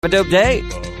a dope day.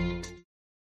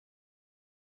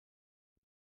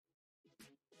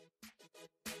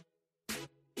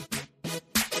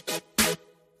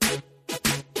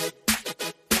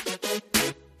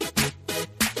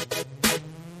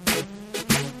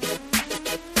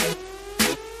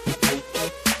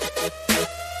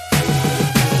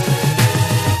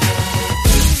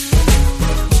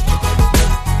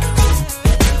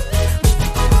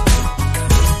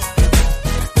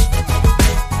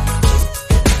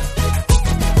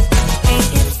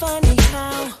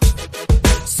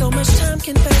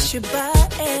 You by,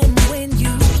 and when you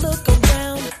look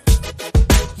around,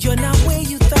 you're not where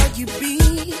you thought you'd be.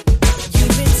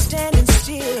 You've been standing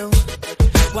still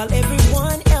while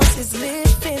everyone else is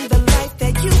living the life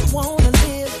that you wanna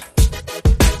live,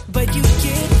 but you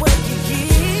get what you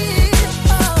give.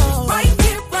 Oh, right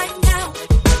here, right now,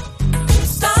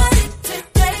 started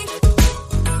today.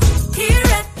 Here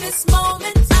at this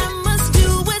moment, I must do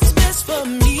what's best for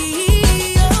me.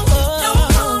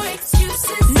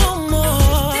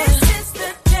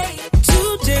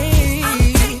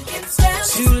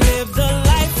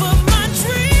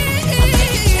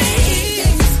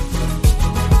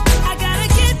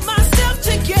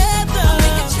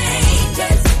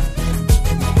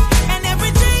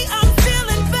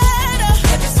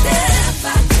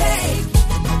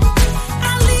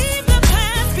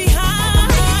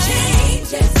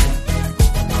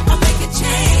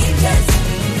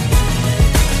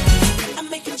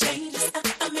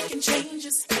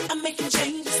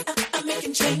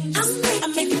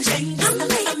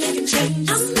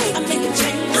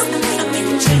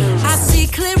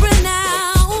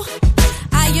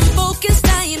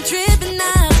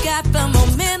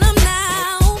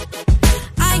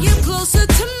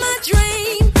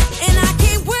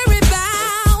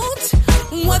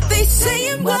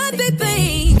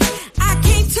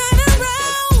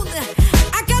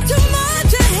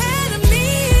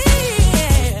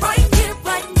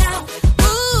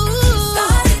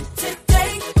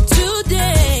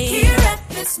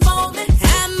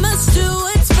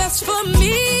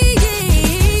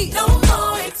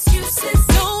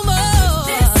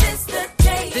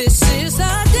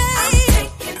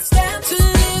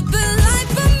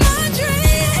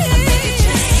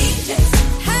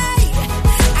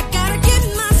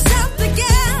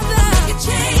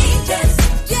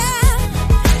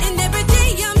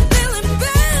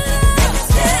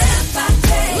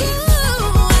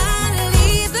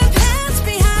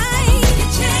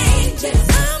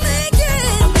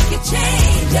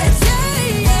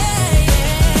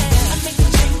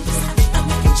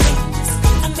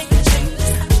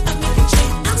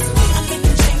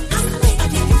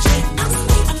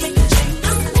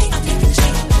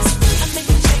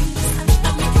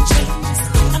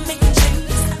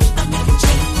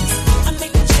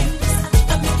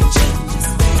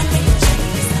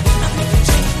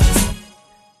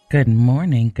 Good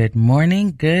morning, good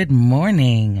morning, good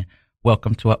morning.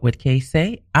 Welcome to What Would Kay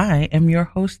Say? I am your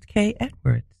host, Kay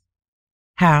Edwards.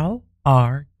 How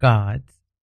are God's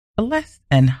blessed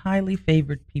and highly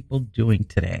favored people doing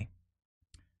today?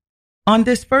 On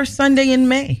this first Sunday in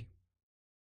May,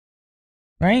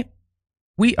 right?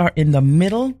 We are in the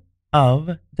middle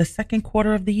of the second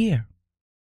quarter of the year.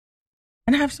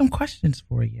 And I have some questions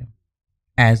for you.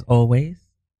 As always,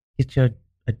 get your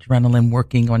adrenaline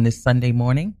working on this Sunday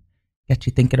morning. Get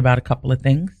you thinking about a couple of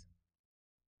things.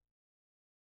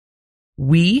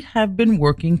 We have been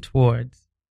working towards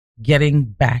getting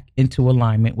back into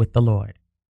alignment with the Lord.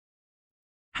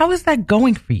 How is that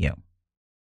going for you?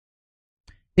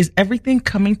 Is everything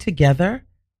coming together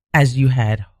as you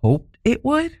had hoped it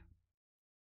would?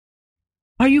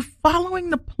 Are you following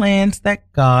the plans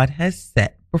that God has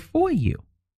set before you?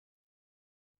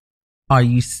 Are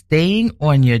you staying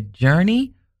on your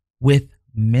journey with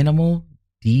minimal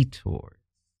detours?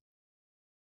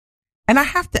 And I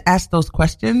have to ask those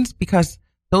questions because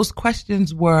those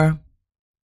questions were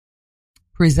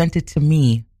presented to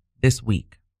me this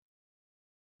week.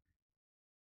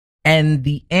 And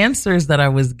the answers that I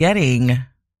was getting,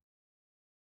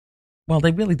 well,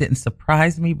 they really didn't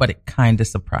surprise me, but it kind of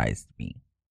surprised me.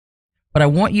 But I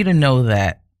want you to know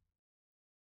that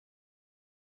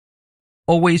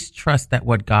always trust that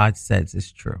what God says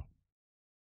is true.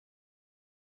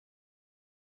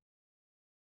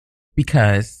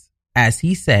 Because, as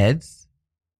he says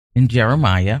in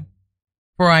Jeremiah,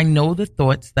 for I know the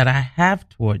thoughts that I have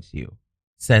towards you,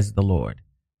 says the Lord,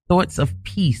 thoughts of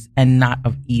peace and not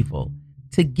of evil,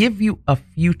 to give you a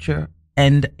future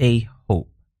and a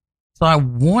hope. So I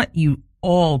want you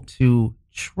all to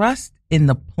trust in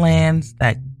the plans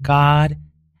that God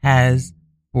has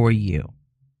for you.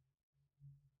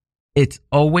 It's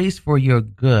always for your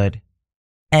good,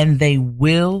 and they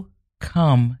will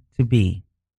come to be.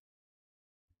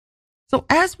 So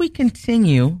as we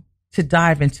continue to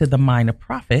dive into the minor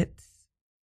prophets,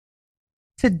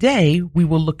 today we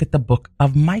will look at the book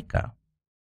of Micah,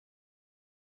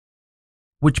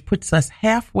 which puts us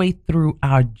halfway through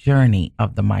our journey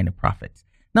of the minor prophets.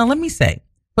 Now, let me say,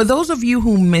 for those of you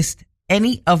who missed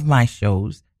any of my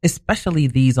shows, especially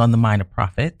these on the minor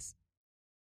prophets,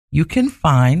 you can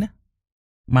find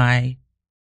my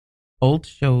old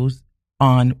shows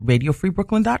on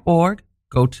radiofreebrooklyn.org.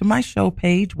 Go to my show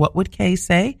page, What Would Kay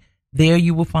Say? There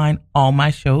you will find all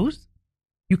my shows.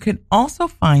 You can also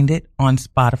find it on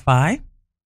Spotify,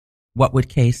 What Would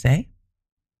Kay Say?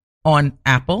 On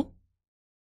Apple,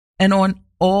 and on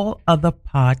all other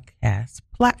podcast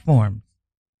platforms.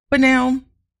 But now,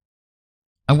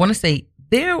 I want to say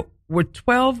there were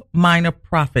 12 minor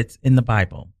prophets in the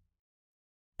Bible,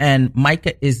 and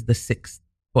Micah is the 6th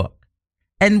book.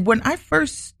 And when I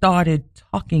first started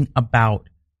talking about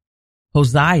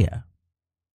Hosea,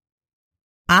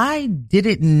 I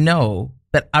didn't know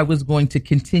that I was going to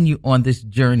continue on this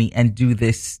journey and do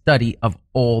this study of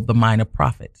all the minor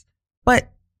prophets.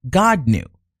 But God knew.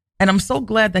 And I'm so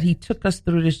glad that he took us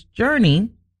through this journey,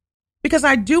 because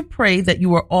I do pray that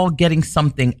you are all getting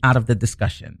something out of the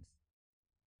discussion.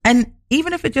 And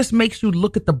even if it just makes you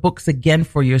look at the books again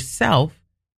for yourself,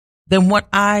 then what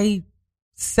I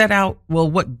set out,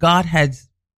 what God has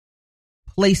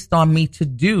placed on me to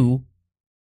do,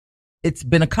 it's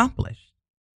been accomplished.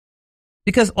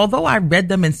 Because although I read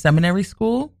them in seminary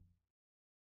school,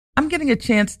 I'm getting a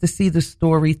chance to see the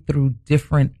story through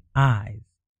different eyes,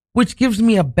 which gives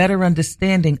me a better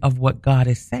understanding of what God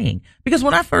is saying. Because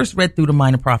when I first read through the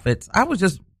minor prophets, I was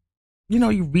just,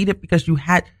 you read it because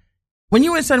when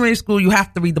you were in seminary school, you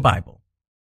have to read the Bible,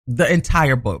 the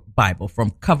entire book, Bible, from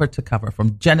cover to cover,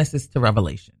 from Genesis to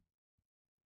Revelation.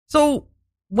 So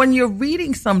when you're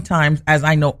reading sometimes, as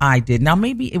I know I did, now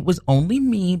maybe it was only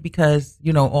me because,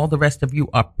 all the rest of you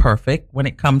are perfect when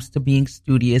it comes to being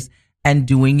studious and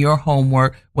doing your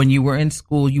homework. When you were in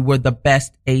school, you were the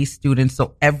best A student.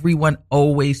 So everyone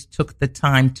always took the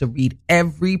time to read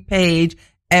every page,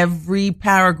 every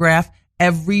paragraph,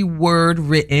 every word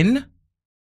written.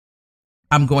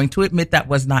 I'm going to admit that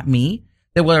was not me.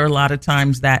 There were a lot of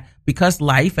times that because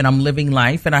life, and I'm living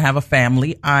life and I have a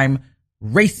family, I'm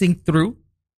racing through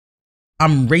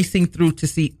to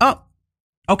see,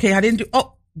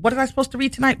 what am I supposed to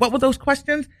read tonight? What were those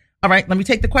questions? All right, let me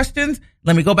take the questions.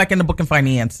 Let me go back in the book and find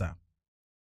the answer.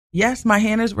 Yes, my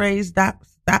hand is raised. That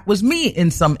was me in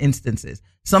some instances.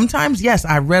 Sometimes, yes,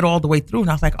 I read all the way through and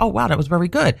I was like, oh, wow, that was very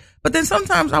good. But then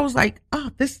sometimes I was like,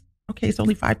 it's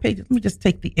only 5 pages. Let me just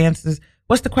take the answers.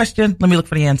 What's the question? Let me look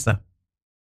for the answer.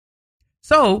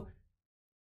 So,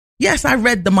 yes, I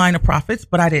read the minor prophets,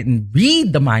 but I didn't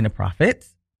read the minor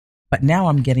prophets. But now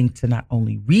I'm getting to not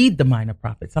only read the minor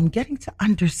prophets, I'm getting to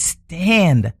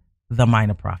understand the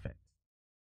minor prophets.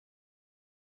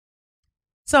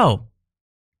 So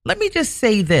let me just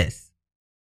say this.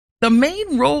 The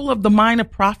main role of the minor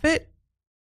prophet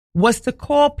was to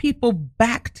call people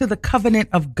back to the covenant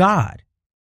of God.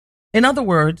 In other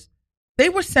words, they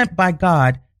were sent by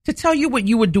God to tell you what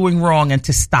you were doing wrong and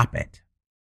to stop it.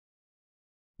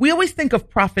 We always think of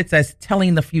prophets as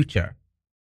telling the future.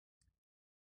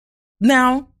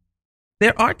 Now,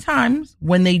 there are times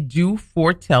when they do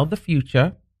foretell the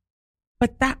future,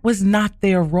 but that was not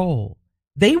their role.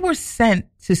 They were sent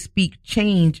to speak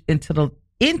change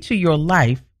into your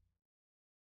life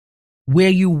where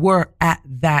you were at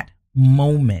that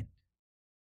moment.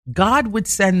 God would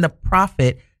send the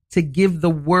prophet to give the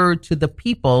word to the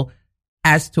people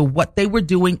as to what they were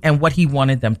doing and what he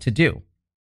wanted them to do.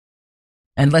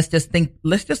 And let's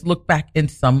just look back in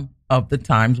some of the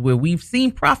times where we've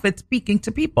seen prophets speaking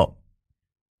to people.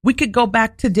 We could go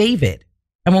back to David.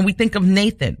 And when we think of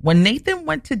Nathan, when Nathan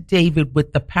went to David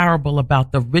with the parable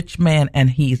about the rich man and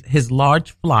his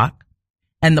large flock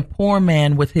and the poor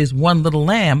man with his one little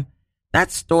lamb,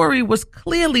 that story was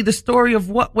clearly the story of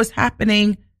what was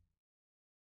happening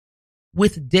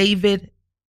with David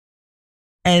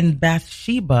and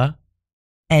Bathsheba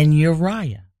and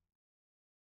Uriah.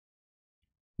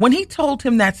 When he told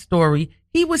him that story,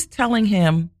 he was telling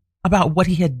him about what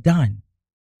he had done,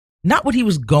 not what he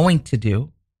was going to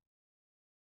do.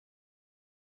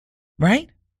 Right?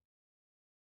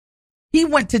 He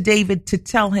went to David to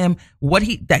tell him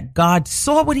that God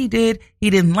saw what he did. He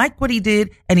didn't like what he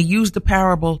did. And he used the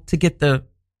parable to get the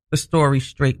story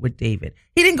straight with David.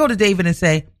 He didn't go to David and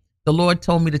say, the Lord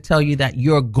told me to tell you that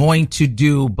you're going to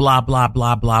do blah, blah,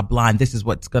 blah, blah, blah. And this is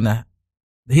what's going to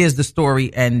here's the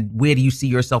story, and where do you see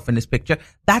yourself in this picture?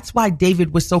 That's why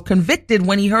David was so convicted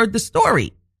when he heard the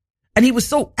story. And he was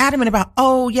so adamant about,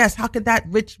 oh, yes, how could that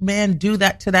rich man do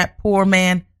that to that poor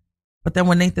man? But then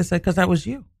when Nathan said, because that was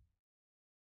you,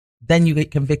 then you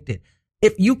get convicted.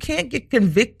 If you can't get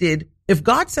convicted, if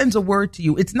God sends a word to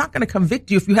you, it's not going to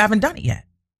convict you if you haven't done it yet.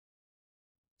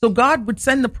 So God would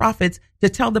send the prophets to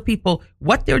tell the people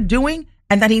what they're doing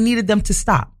and that he needed them to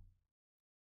stop.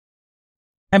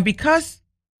 And because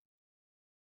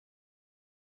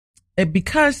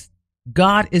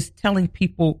God is telling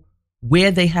people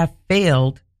where they have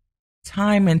failed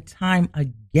time and time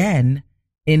again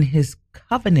in his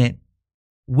covenant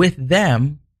with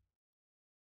them,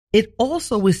 it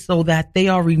also is so that they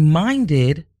are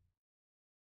reminded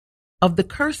of the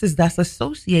curses that's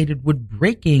associated with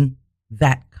breaking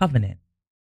that covenant.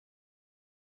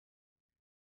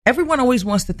 Everyone always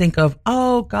wants to think of,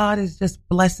 oh, God is just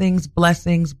blessings,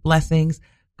 blessings, blessings.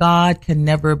 God can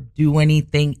never do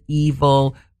anything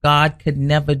evil. God could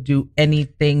never do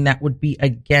anything that would be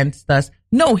against us.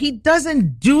 No, he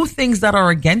doesn't do things that are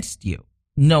against you.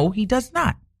 No, he does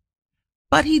not.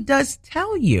 But he does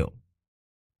tell you,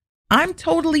 I'm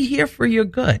totally here for your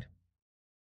good.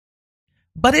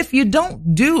 But if you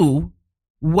don't do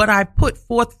what I put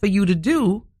forth for you to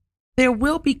do, there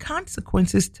will be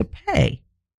consequences to pay.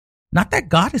 Not that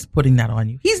God is putting that on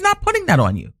you. He's not putting that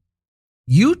on you.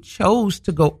 You chose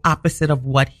to go opposite of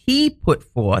what he put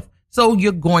forth, so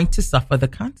you're going to suffer the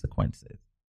consequences.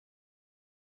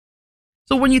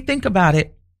 So when you think about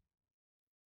it,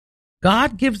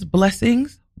 God gives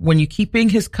blessings when you're keeping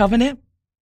his covenant,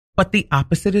 but the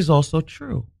opposite is also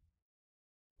true.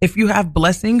 If you have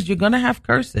blessings, you're going to have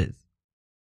curses.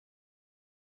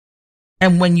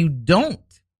 And when you don't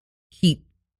keep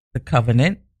the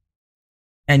covenant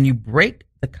and you break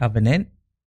the covenant,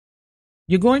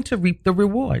 you're going to reap the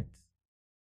rewards.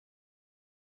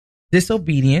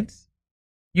 Disobedience,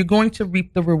 you're going to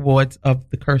reap the rewards of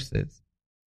the curses.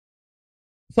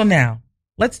 So now,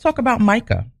 let's talk about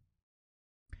Micah.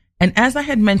 And as I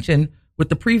had mentioned with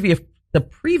the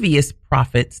previous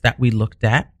prophets that we looked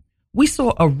at, we saw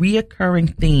a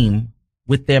reoccurring theme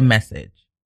with their message.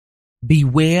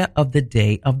 Beware of the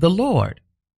day of the Lord.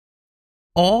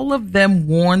 All of them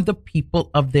warned the people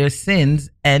of their sins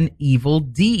and evil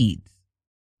deeds.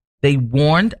 They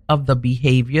warned of the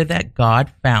behavior that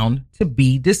God found to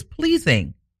be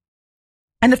displeasing.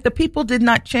 And if the people did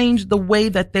not change the way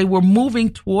that they were moving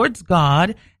towards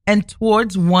God and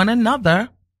towards one another,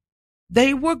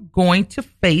 they were going to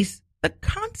face the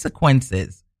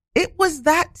consequences. It was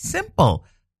that simple.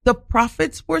 The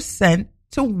prophets were sent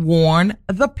to warn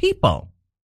the people.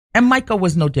 And Micah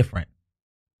was no different.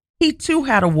 He too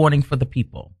had a warning for the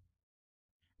people.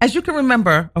 As you can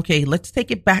remember, okay, let's take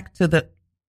it back to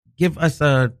give us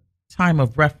a time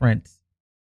of reference.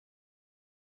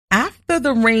 After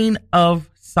the reign of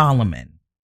Solomon,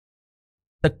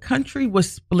 the country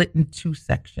was split in two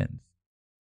sections.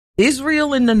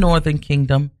 Israel in the northern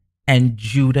kingdom and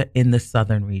Judah in the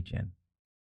southern region.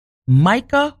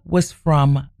 Micah was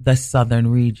from the southern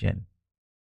region.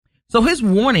 So his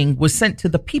warning was sent to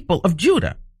the people of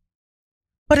Judah.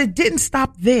 But it didn't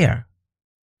stop there.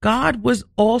 God was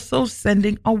also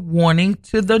sending a warning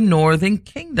to the northern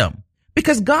kingdom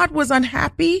because God was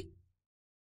unhappy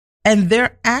and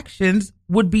their actions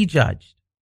would be judged.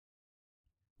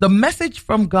 The message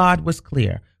from God was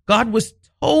clear. God was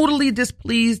totally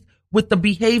displeased with the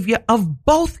behavior of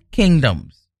both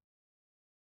kingdoms.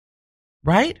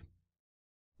 Right?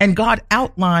 And God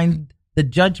outlined the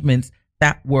judgments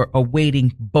that were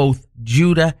awaiting both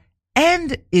Judah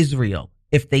and Israel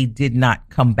if they did not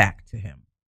come back to him.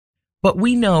 But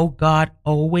we know God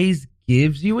always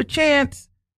gives you a chance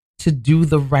to do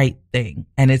the right thing.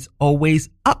 And it's always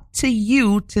up to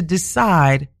you to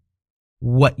decide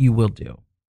what you will do.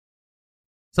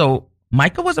 So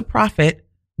Micah was a prophet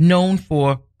known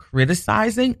for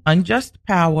criticizing unjust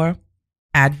power,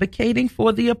 advocating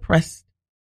for the oppressed,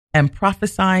 and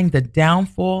prophesying the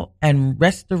downfall and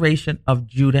restoration of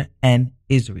Judah and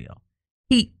Israel.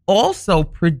 He also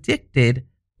predicted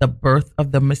the birth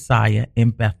of the Messiah in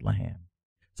Bethlehem.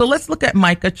 So let's look at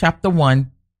Micah chapter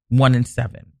 1, 1 to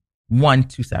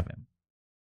 7.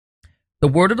 The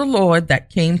word of the Lord that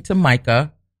came to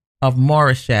Micah of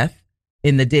Moresheth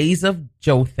in the days of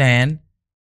Jotham,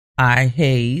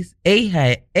 Ahaz,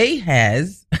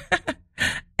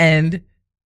 and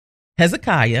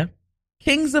Hezekiah,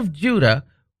 kings of Judah,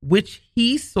 which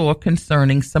he saw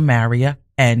concerning Samaria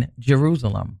and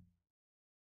Jerusalem.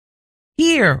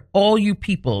 Hear, all you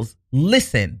peoples,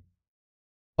 listen,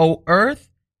 O earth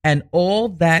and all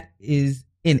that is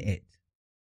in it.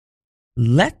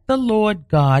 Let the Lord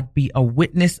God be a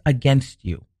witness against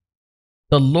you,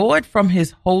 the Lord from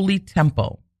his holy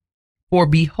temple. For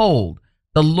behold,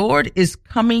 the Lord is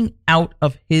coming out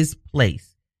of his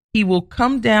place. He will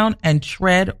come down and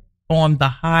tread on the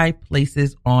high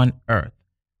places on earth.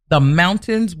 The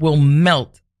mountains will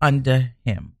melt under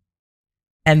him,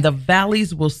 and the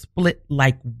valleys will split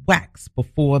like wax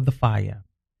before the fire,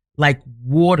 like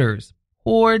waters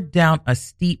poured down a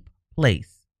steep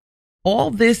place.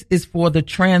 All this is for the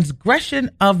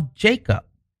transgression of Jacob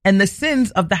and the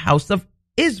sins of the house of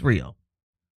Israel.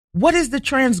 What is the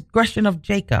transgression of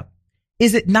Jacob?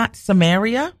 Is it not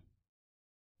Samaria?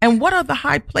 And what are the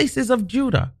high places of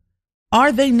Judah?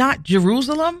 Are they not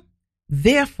Jerusalem?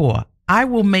 Therefore, I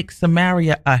will make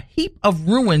Samaria a heap of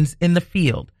ruins in the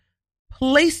field,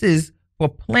 places for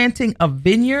planting a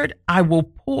vineyard. I will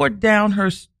pour down her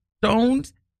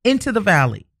stones into the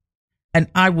valley, and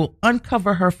I will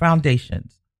uncover her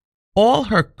foundations. All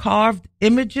her carved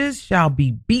images shall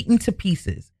be beaten to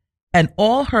pieces, and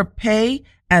all her pay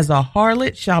as a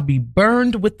harlot shall be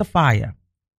burned with the fire.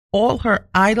 All her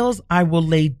idols I will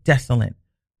lay desolate,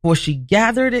 for she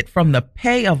gathered it from the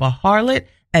pay of a harlot,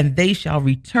 and they shall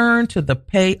return to the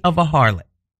pay of a harlot.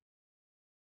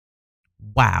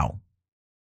 Wow.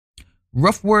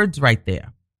 Rough words right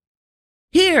there.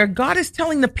 Here, God is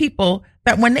telling the people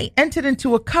that when they entered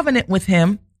into a covenant with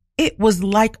him, it was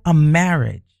like a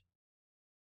marriage.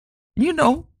 You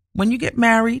know, when you get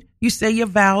married, you say your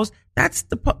vows.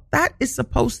 That is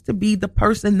supposed to be the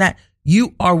person that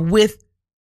you are with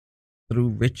through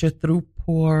richer, through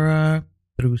poorer,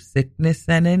 through sickness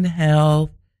and in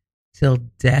health, till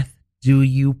death do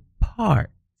you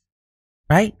part.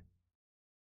 Right?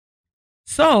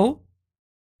 So,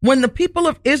 when the people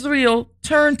of Israel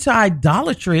turned to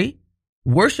idolatry,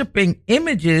 worshiping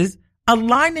images,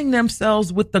 aligning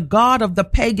themselves with the God of the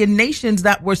pagan nations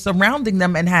that were surrounding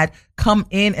them and had come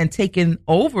in and taken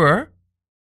over,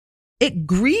 it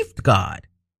grieved God.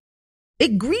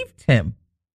 It grieved him.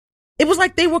 It was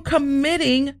like they were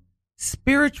committing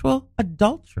spiritual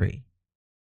adultery.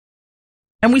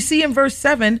 And we see in verse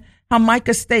 7 how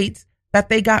Micah states that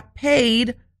they got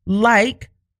paid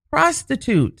like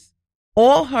prostitutes.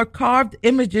 All her carved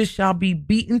images shall be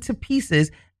beaten to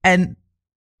pieces, and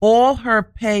all her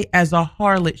pay as a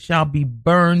harlot shall be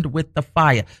burned with the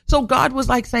fire. So God was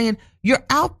like saying, you're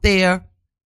out there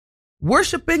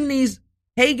worshiping these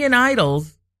pagan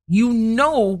idols. You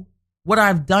know what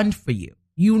I've done for you.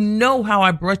 You know how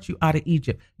I brought you out of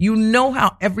Egypt. You know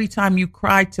how every time you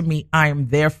cry to me, I am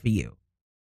there for you.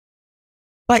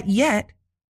 But yet,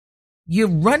 you're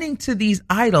running to these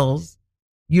idols.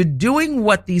 You're doing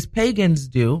what these pagans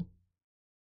do.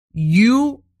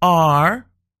 You are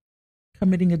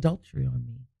committing adultery on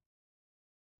me.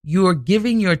 You're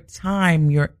giving your time,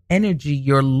 your energy,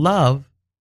 your love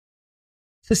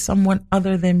to someone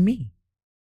other than me.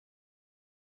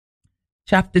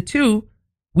 Chapter 2,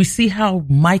 we see how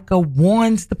Micah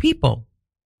warns the people.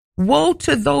 Woe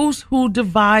to those who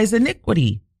devise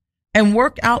iniquity and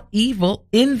work out evil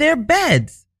in their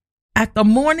beds. At the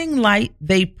morning light,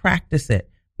 they practice it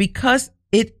because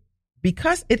it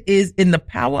is in the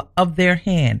power of their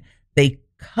hand. They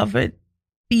covet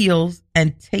fields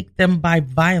and take them by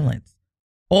violence,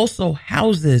 also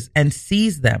houses and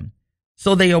seize them.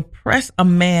 So they oppress a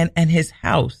man and his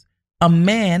house, a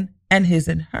man and his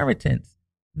inheritance.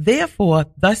 Therefore,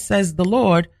 thus says the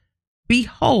Lord,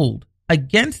 behold,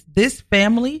 against this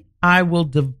family I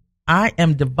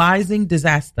am devising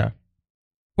disaster,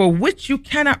 for which you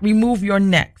cannot remove your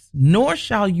necks, nor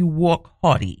shall you walk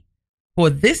haughty. For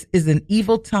this is an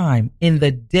evil time. In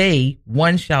the day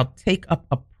one shall take up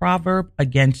a proverb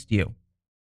against you.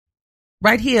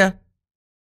 Right here,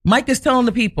 Mike is telling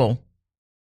the people,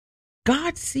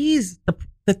 God sees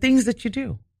the things that you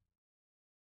do.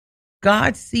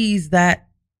 God sees that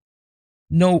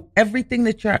everything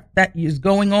that is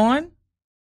going on.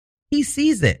 He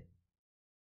sees it.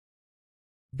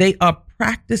 They are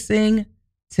practicing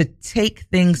to take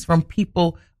things from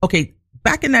people. Okay,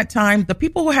 back in that time, the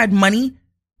people who had money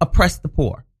oppressed the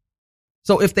poor.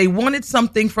 So if they wanted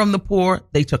something from the poor,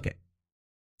 they took it.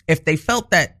 If they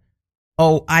felt that,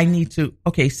 I need to,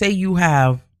 say you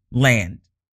have land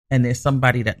and there's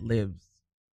somebody that lives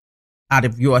out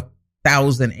of your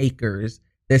 1,000 acres.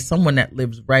 There's someone that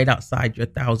lives right outside your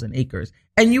 1,000 acres.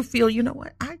 And you feel, you know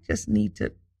what? I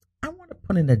want to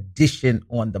put an addition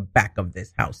on the back of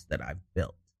this house that I've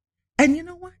built. And you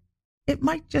know what? It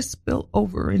might just spill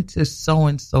over into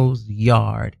so-and-so's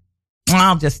yard.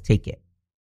 I'll just take it.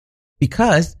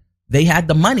 Because they had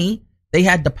the money, they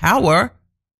had the power,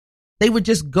 They would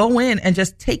just go in and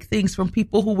just take things from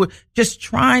people who were just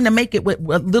trying to make it with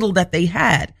what little that they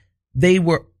had. They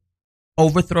were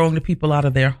overthrowing the people out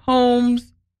of their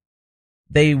homes.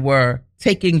 They were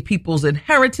taking people's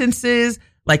inheritances.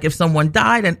 Like if someone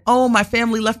died and, oh, my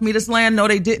family left me this land. No,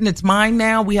 they didn't. It's mine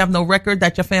now. We have no record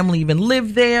that your family even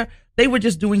lived there. They were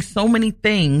just doing so many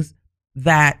things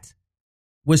that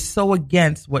was so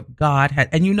against what God had.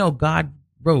 And God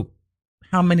wrote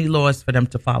how many laws for them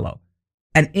to follow.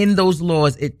 And in those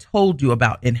laws, it told you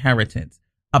about inheritance,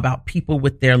 about people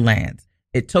with their lands.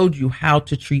 It told you how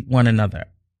to treat one another.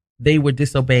 They were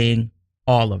disobeying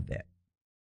all of that.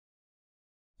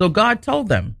 So God told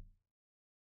them,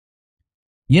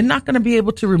 you're not going to be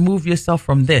able to remove yourself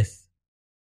from this.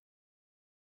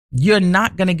 You're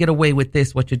not going to get away with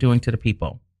this, what you're doing to the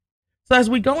people. So as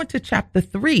we go into chapter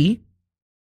 3,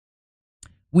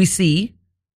 we see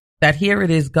that here it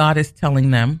is, God is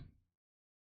telling them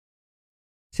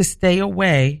to stay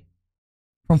away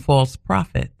from false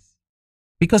prophets.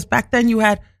 Because back then you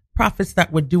had prophets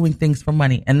that were doing things for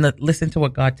money. And listen to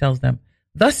what God tells them.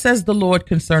 Thus says the Lord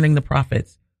concerning the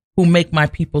prophets who make my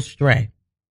people stray,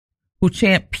 who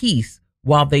chant peace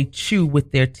while they chew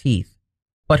with their teeth,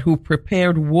 but who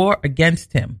prepared war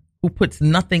against him, who puts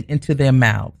nothing into their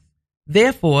mouths.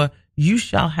 Therefore, you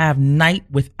shall have night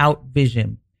without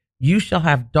vision. You shall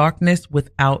have darkness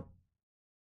without,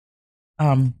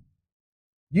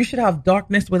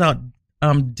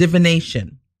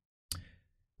 divination.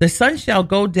 The sun shall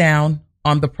go down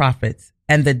on the prophets,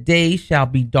 and the day shall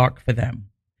be dark for them.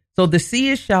 So the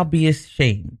seers shall be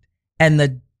ashamed, and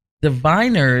the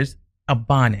diviners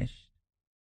abolished.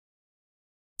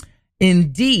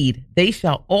 Indeed, they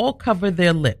shall all cover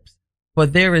their lips, for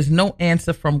there is no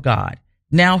answer from God.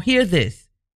 Now hear this,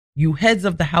 you heads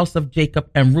of the house of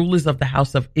Jacob and rulers of the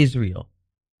house of Israel.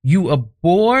 You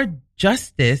abhor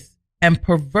justice and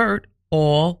pervert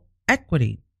all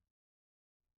equity,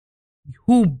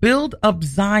 who build up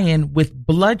Zion with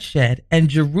bloodshed and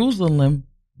Jerusalem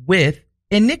with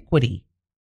iniquity.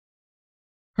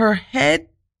 Her heads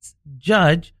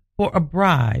judge for a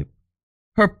bribe,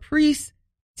 her priests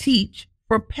teach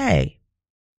for pay,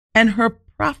 and her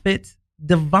prophets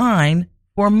divine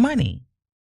for money.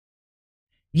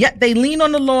 Yet they lean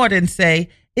on the Lord and say,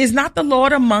 is not the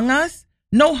Lord among us?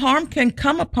 No harm can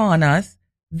come upon us.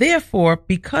 Therefore,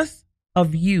 because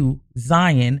of you,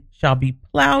 Zion shall be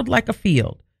plowed like a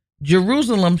field.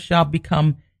 Jerusalem shall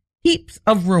become heaps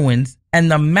of ruins,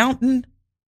 and the mountain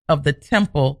of the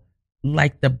temple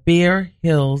like the bare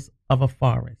hills of a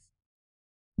forest.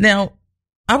 Now,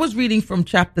 I was reading from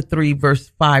chapter 3, verse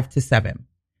 5 to 7.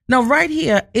 Now, right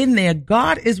here in there,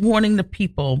 God is warning the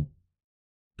people.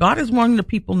 God is warning the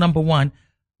people, number one,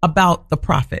 about the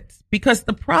prophets, because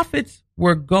the prophets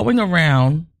were going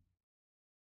around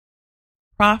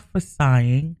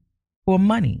prophesying for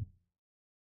money.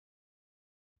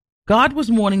 God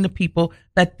was warning the people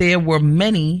that there were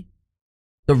many,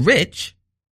 the rich,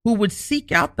 who would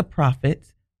seek out the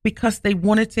prophets because they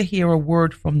wanted to hear a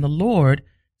word from the Lord.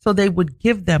 So they would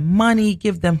give them money,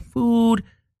 give them food,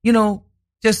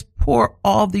 just pour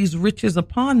all these riches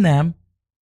upon them.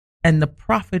 And the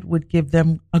prophet would give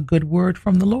them a good word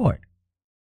from the Lord.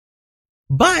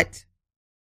 But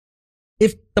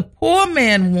if the poor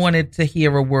man wanted to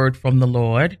hear a word from the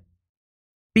Lord,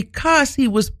 because he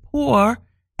was poor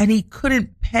and he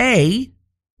couldn't pay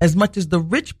as much as the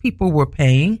rich people were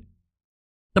paying,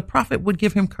 the prophet would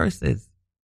give him curses.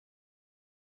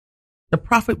 The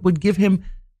prophet would give him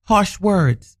harsh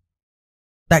words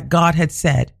that God had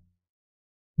said,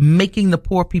 making the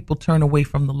poor people turn away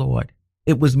from the Lord.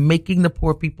 It was making the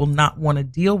poor people not want to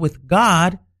deal with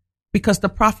God because the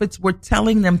prophets were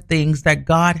telling them things that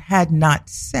God had not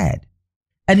said.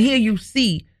 And here you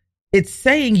see, it's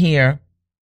saying here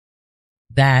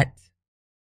that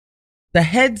the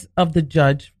heads of the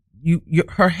judge,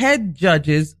 her head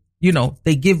judges,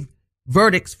 they give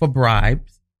verdicts for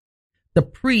bribes. The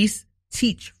priests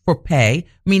teach for pay,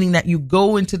 meaning that you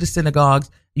go into the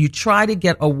synagogues, you try to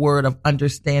get a word of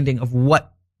understanding of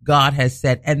what God has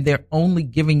said, and they're only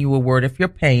giving you a word if you're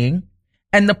paying.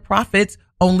 And the prophets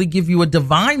only give you a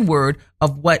divine word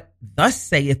of what thus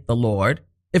saith the Lord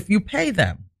if you pay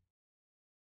them.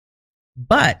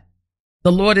 But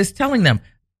the Lord is telling them,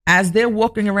 as they're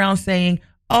walking around saying,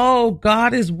 oh,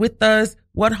 God is with us,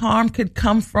 what harm could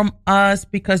come from us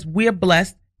because we're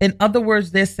blessed? In other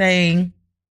words, they're saying,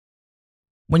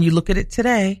 when you look at it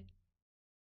today,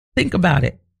 think about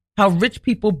it. How rich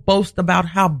people boast about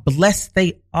how blessed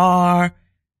they are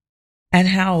and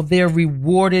how they're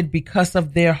rewarded because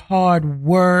of their hard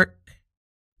work.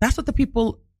 That's what the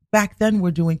back then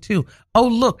were doing too. Oh,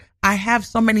 look, I have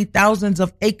so many thousands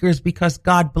of acres because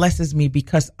God blesses me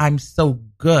because I'm so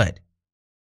good.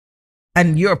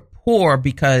 And you're poor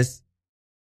because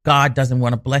God doesn't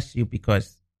want to bless you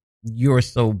because you're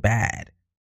so bad.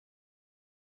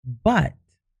 But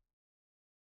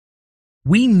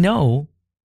we know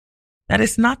that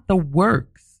it's not the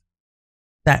works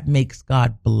that makes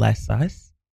God bless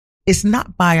us. It's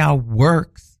not by our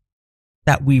works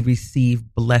that we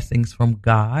receive blessings from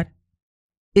God.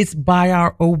 It's by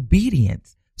our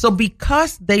obedience. So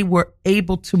because they were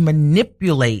able to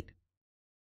manipulate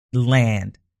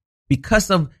land,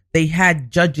 because of they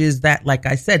had judges that, like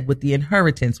I said, with the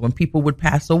inheritance, when people would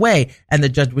pass away and the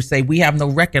judge would say, we have no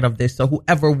record of this, so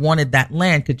whoever wanted that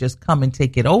land could just come and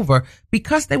take it over.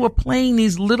 Because they were playing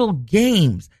these little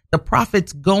games, the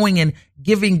prophets going and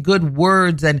giving good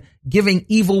words and giving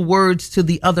evil words to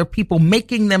the other people,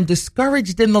 making them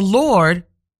discouraged in the Lord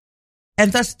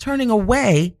and thus turning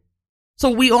away. So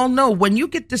we all know when you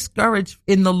get discouraged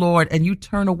in the Lord and you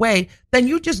turn away, then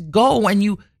you just go and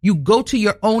you go to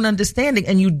your own understanding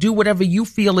and you do whatever you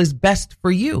feel is best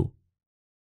for you,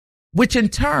 which in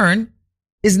turn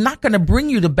is not going to bring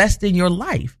you the best in your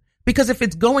life. Because if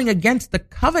it's going against the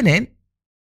covenant,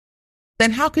 then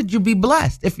how could you be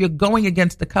blessed if you're going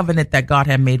against the covenant that God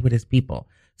had made with his people?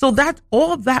 So that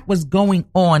all of that was going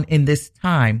on in this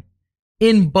time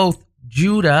in both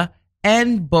Judah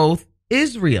and both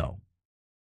Israel.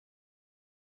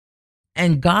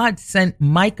 And God sent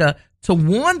Micah to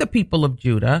warn the people of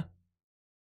Judah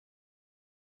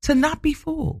to not be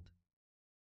fooled.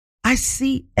 I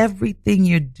see everything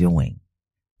you're doing.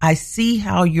 I see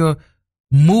how you're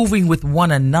moving with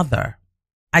one another.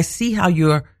 I see how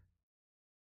you're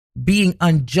being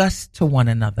unjust to one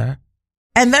another.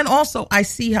 And then also I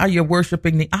see how you're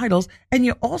worshiping the idols and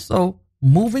you're also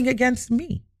moving against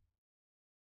me.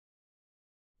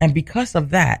 And because of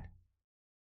that,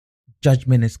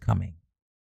 judgment is coming.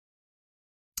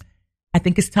 I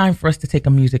think it's time for us to take a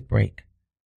music break.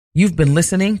 You've been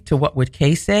listening to What Would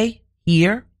Kay Say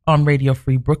here on Radio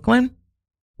Free Brooklyn,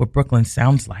 what Brooklyn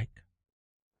sounds like.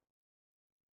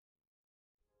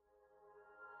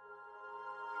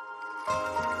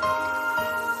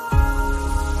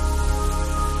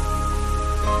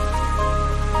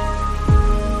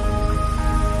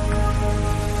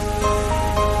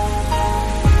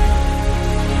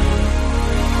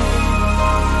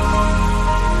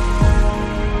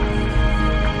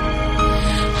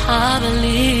 I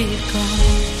believe God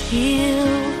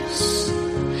heals.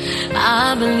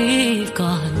 I believe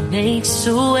God makes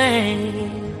a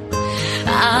way.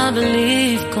 I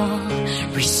believe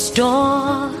God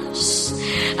restores.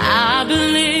 I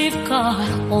believe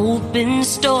God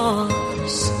opens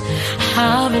doors.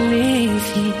 I believe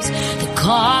He's the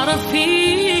God of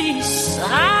peace.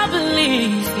 I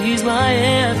believe He's my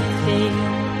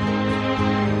everything.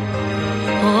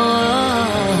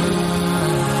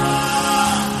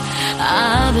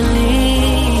 I believe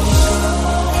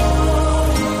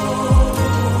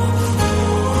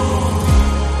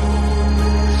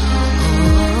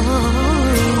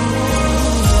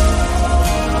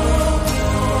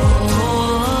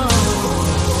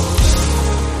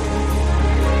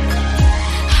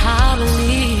I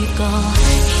believe God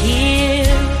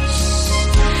hears.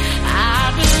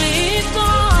 I believe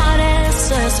God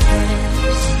answers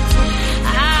prayers.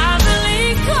 I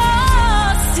believe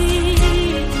God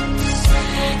sees.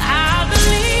 I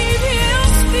believe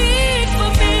He'll speak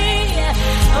for me.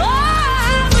 Oh,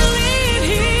 I believe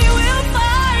He will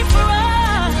fight for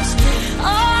us. Oh,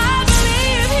 I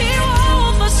believe He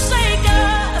won't forsake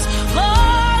us. Oh,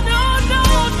 no, no,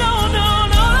 no, no,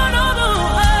 no, no, no, no.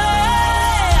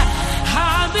 Hey,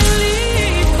 I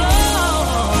believe God.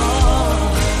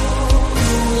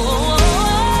 Oh,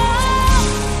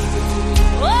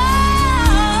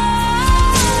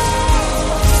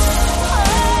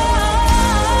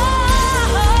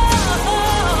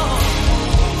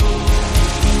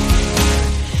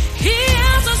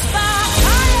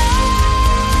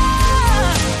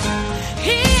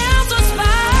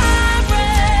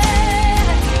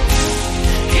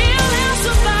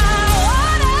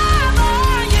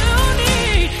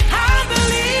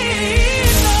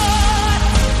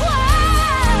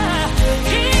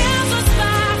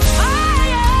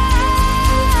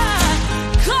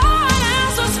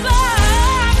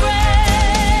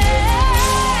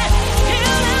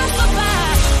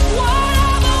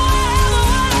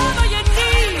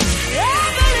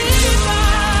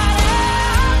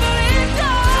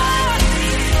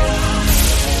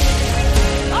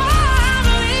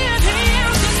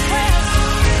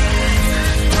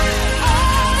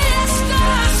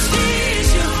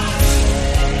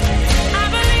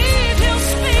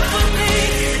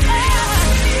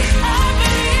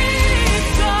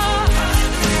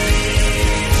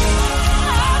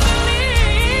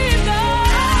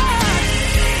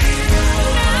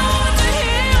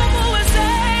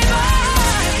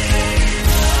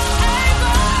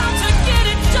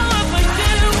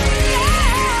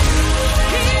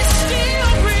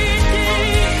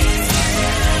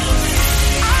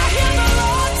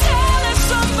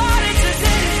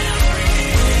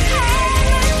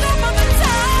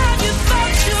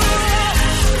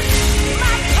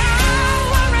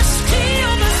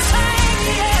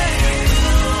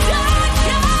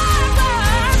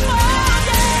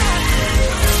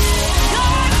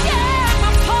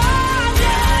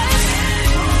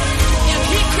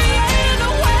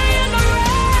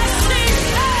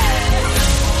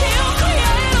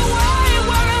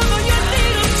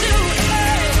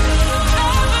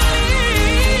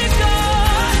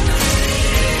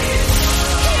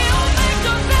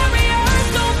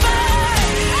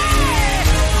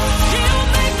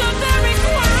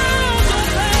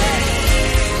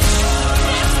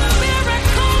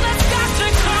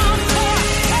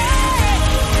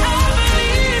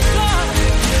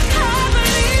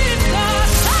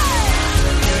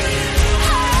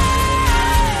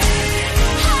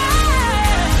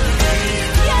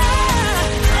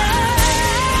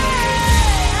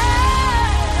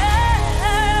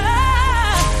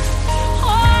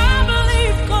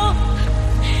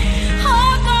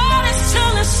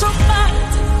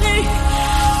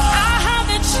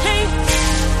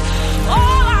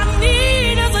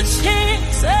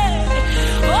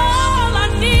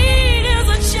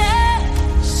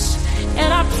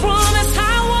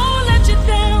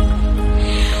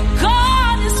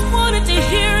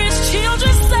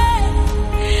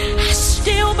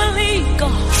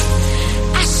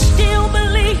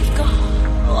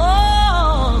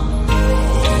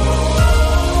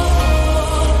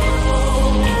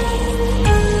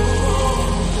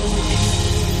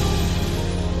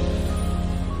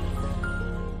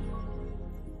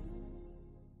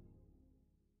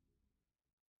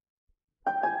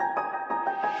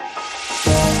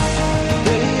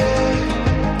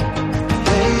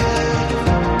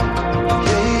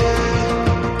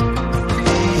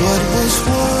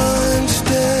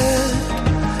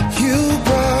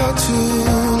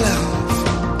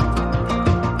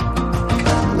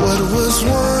 was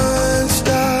once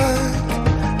dark,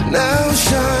 now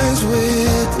shines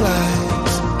with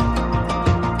light.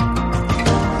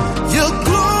 Your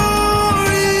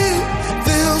glory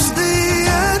fills the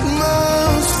atmosphere.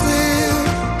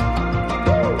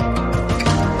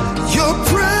 Your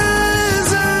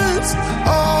presence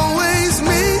always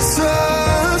meets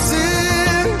us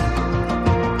here.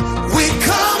 We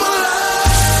come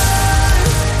alive.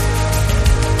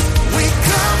 We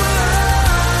come alive.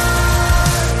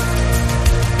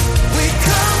 We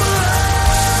come alive.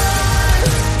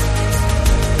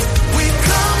 We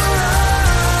come alive.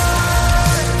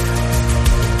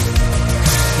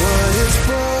 What is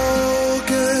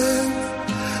broken,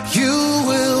 you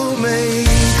will make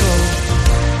whole.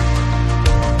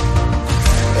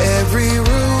 Every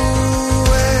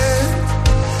ruin,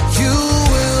 you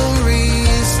will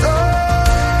restore.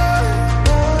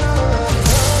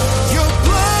 Your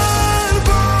blood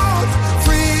bought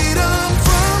freedom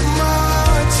from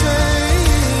our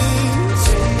chains.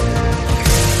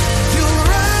 You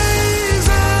raise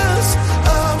us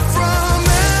up from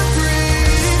every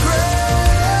grave.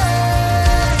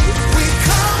 We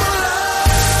come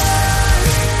alive.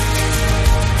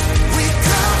 We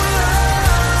come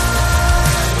alive.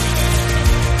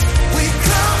 We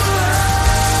come alive.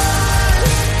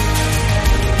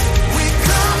 We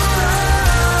come alive.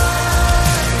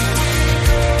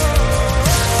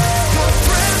 Your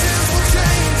presence will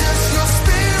change us. Your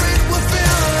spirit will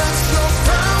fill us. Your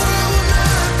power will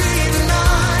not be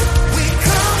denied. We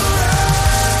come alive.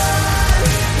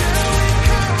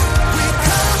 We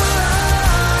come alive.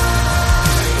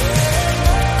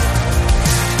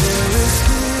 There is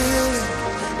healing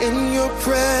in your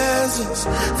presence.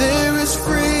 There is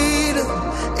freedom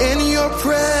in your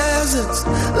presence.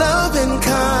 Love and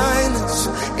kindness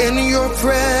in your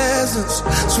presence.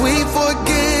 Sweet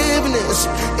forgiveness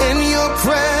in your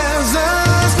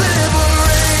presence.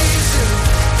 Liberation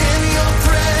in your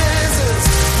presence.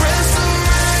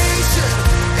 Restoration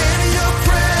in your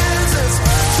presence.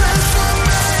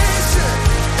 Transformation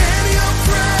in your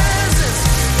presence.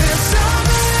 There's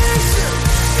salvation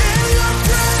in your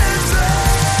presence.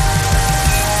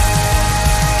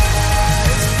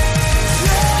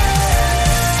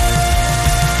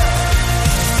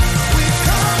 We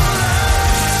come alive.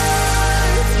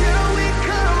 Yeah, we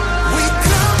come alive. We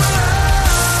come alive.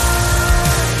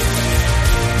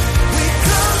 We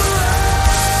come alive.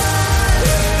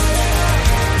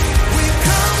 We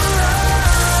come alive.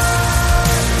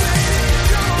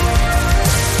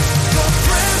 Your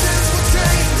presence will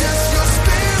change us. Your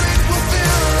spirit will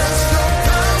fill us. Your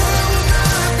power will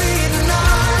not be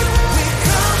denied. We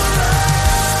come alive.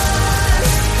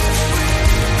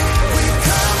 We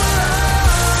come alive.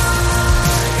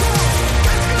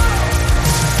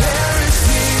 There is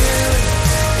healing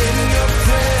in your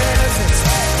presence.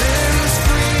 There is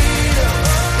freedom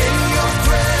in your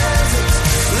presence.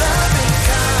 Love and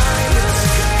kindness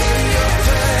in your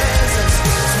presence.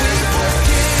 Sweet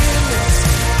forgiveness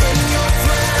in your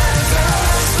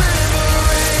presence.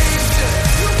 Liberation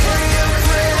in your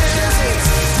presence.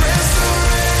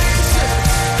 Restoration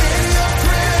in your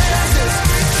presence.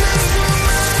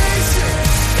 Transformation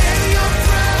in your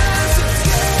presence.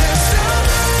 There's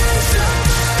salvation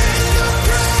in your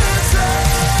presence.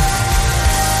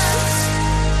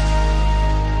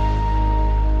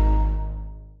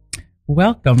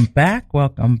 Welcome back,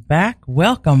 welcome back,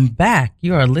 welcome back.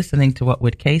 You are listening to What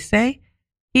Would Kay Say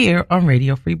here on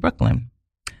Radio Free Brooklyn.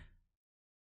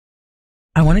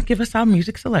 I want to give us our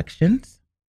music selections.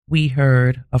 We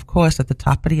heard, of course, at the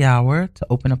top of the hour to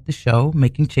open up the show,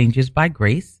 Making Changes by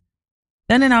Grace.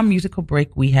 Then in our musical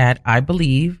break, we had I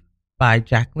Believe by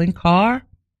Jacqueline Carr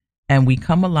and We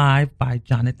Come Alive by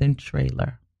Jonathan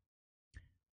Traylor.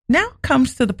 Now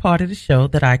comes to the part of the show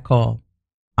that I call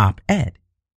Op-Ed.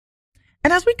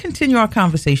 And as we continue our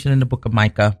conversation in the book of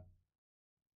Micah,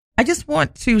 I just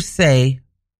want to say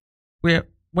what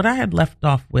I had left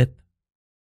off with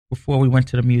before we went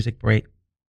to the music break.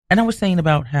 And I was saying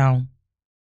about how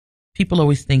people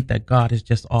always think that God is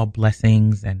just all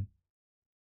blessings, and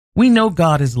we know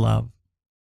God is love.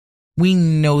 We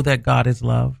know that God is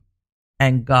love,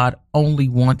 and God only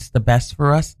wants the best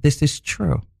for us. This is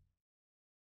true.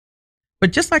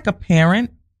 But just like a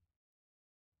parent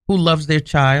who loves their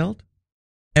child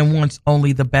and wants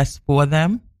only the best for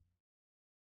them,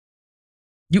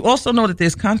 you also know that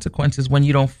there's consequences when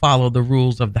you don't follow the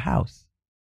rules of the house,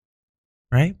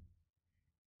 right?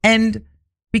 And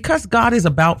because God is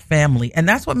about family, and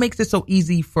that's what makes it so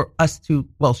easy for us to,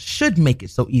 well, should make it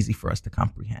so easy for us to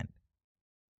comprehend.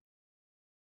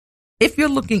 If you're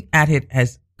looking at it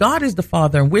as God is the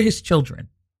Father and we're his children,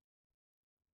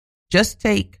 just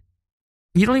take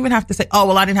You don't even have to say, oh,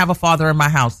 well, I didn't have a father in my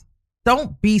house.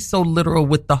 Don't be so literal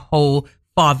with the whole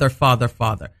father, father,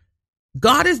 father.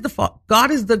 God is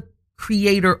the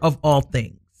creator of all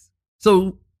things.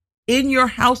 So in your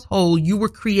household, you were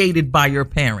created by your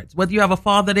parents, whether you have a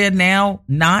father there now,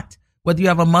 not, whether you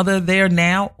have a mother there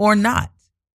now or not.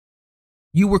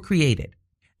 You were created.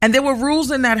 And there were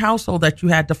rules in that household that you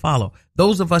had to follow.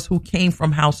 Those of us who came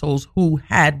from households who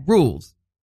had rules,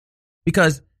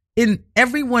 because in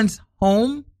everyone's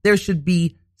home, there should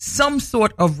be some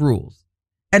sort of rules.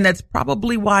 And that's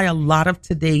probably why a lot of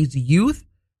today's youth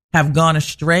have gone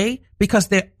astray, because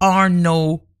there are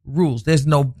no rules. There's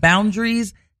no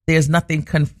boundaries. There's nothing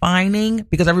confining,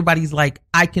 because everybody's like,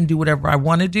 I can do whatever I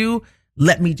want to do.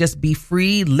 Let me just be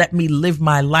free. Let me live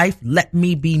my life. Let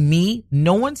me be me.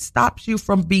 No one stops you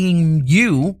from being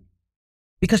you,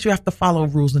 because you have to follow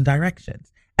rules and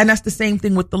directions. And that's the same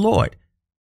thing with the Lord.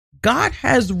 God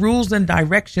has rules and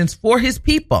directions for his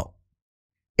people.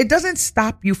 It doesn't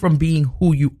stop you from being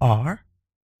who you are.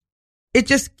 It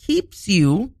just keeps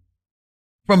you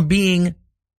from being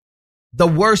the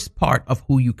worst part of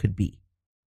who you could be,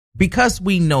 because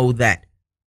we know that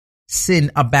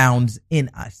sin abounds in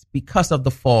us because of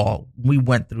the fall. We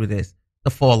went through this, the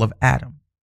fall of Adam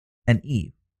and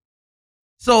Eve.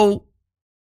 So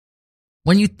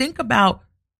when you think about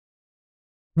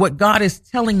what God is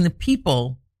telling the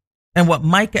people and what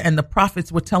Micah and the prophets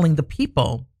were telling the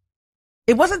people,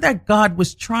 it wasn't that God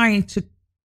was trying to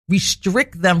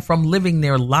restrict them from living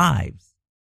their lives.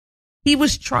 He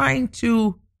was trying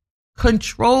to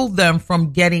control them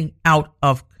from getting out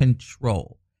of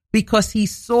control, because he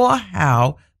saw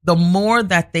how the more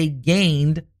that they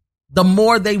gained, the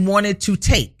more they wanted to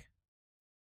take.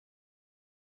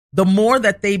 The more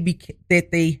that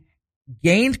they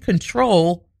gained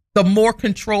control, the more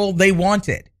control they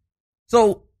wanted.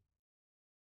 So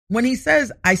when he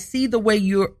says, I see the way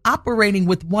you're operating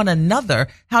with one another,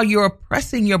 how you're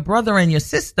oppressing your brother and your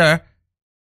sister,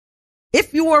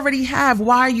 if you already have,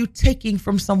 why are you taking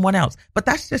from someone else? But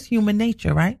that's just human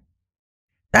nature, right?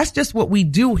 That's just what we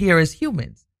do here as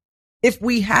humans. If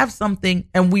we have something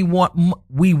and we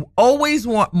always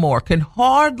want more, can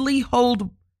hardly hold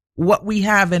what we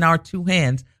have in our two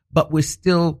hands, but we're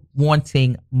still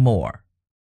wanting more.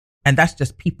 And that's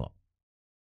just people.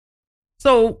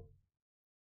 So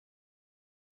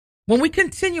when we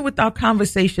continue with our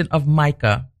conversation of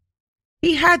Micah,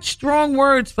 he had strong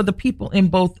words for the people in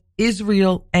both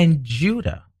Israel and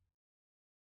Judah.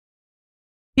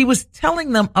 He was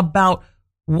telling them about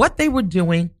what they were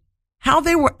doing, how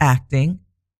they were acting,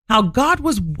 how God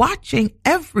was watching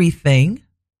everything,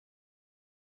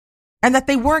 and that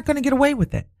they weren't going to get away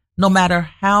with it, no matter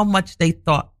how much they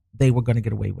thought they were going to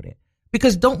get away with it.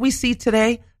 Because don't we see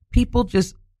today, people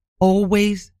just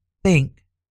always think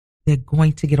they're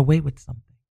going to get away with something.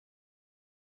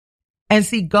 And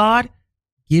see, God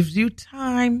gives you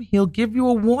time. He'll give you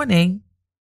a warning.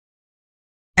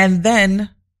 And then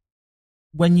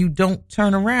when you don't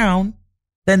turn around,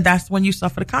 then that's when you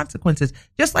suffer the consequences.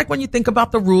 Just like when you think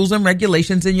about the rules and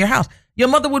regulations in your house. Your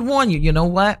mother would warn you, you know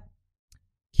what?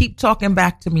 Keep talking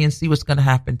back to me and see what's going to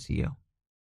happen to you.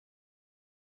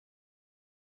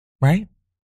 Right?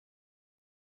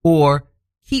 Or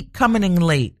keep coming in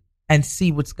late and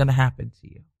see what's going to happen to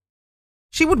you.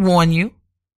 She would warn you.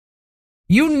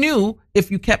 You knew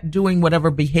if you kept doing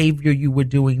whatever behavior you were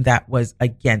doing that was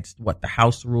against what the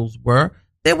house rules were,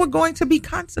 there were going to be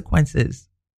consequences.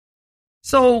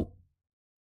 So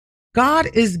God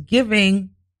is giving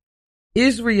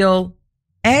Israel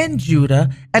and Judah,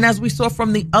 and as we saw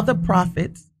from the other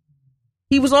prophets,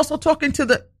 he was also talking to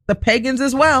the pagans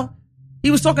as well. He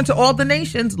was talking to all the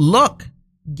nations. Look,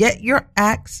 get your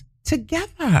acts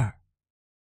together.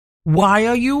 Why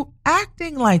are you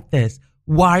acting like this?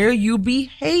 Why are you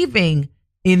behaving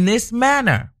in this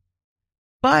manner?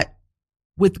 But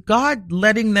with God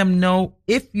letting them know,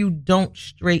 if you don't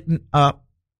straighten up,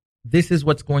 this is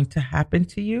what's going to happen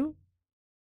to you.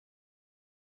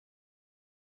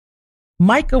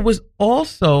 Micah was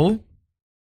also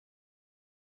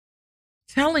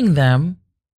telling them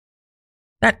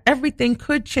that everything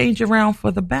could change around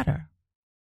for the better,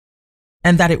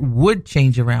 and that it would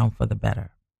change around for the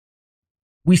better.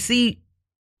 We see,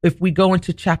 if we go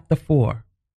into chapter 4,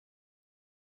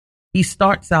 he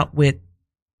starts out with,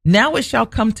 now it shall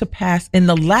come to pass in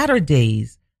the latter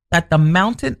days that the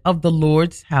mountain of the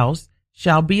Lord's house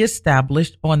shall be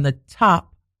established on the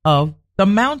top of the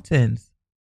mountains,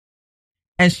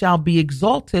 and shall be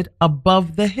exalted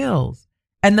above the hills,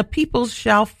 and the peoples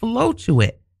shall flow to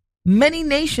it. Many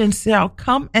nations shall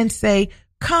come and say,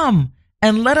 come,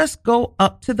 and let us go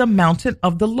up to the mountain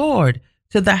of the Lord,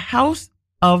 to the house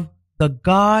of the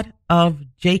God of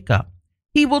Jacob.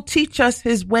 He will teach us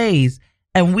his ways,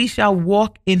 and we shall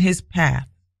walk in his path.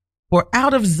 For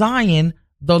out of Zion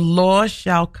the law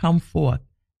shall come forth,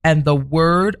 and the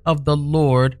word of the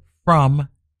Lord from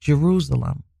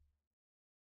Jerusalem.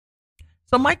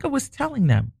 So Micah was telling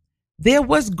them there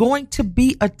was going to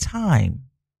be a time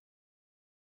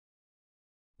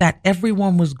that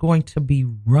everyone was going to be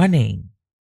running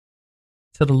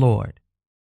to the Lord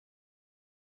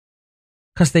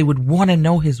because they would want to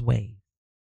know his ways,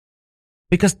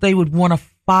 because they would want to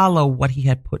follow what he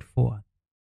had put forth.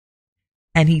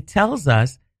 And he tells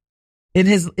us in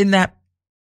that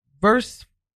verse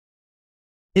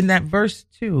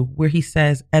 2, where he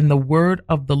says, and the word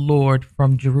of the Lord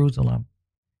from Jerusalem.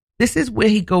 This is where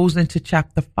he goes into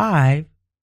chapter 5,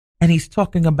 and he's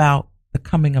talking about the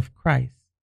coming of Christ.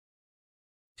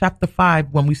 Chapter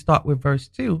 5, when we start with verse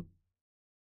 2.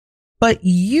 But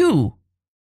you,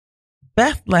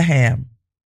 Bethlehem,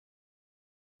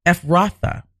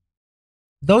 Ephrathah,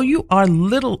 though you are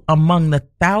little among the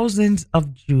thousands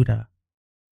of Judah,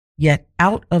 yet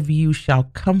out of you shall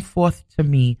come forth to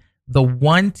me the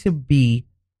one to be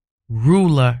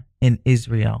ruler in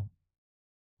Israel,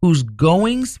 whose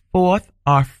goings forth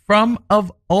are from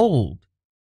of old,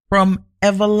 from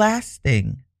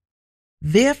everlasting.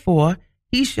 Therefore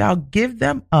he shall give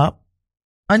them up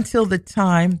until the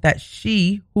time that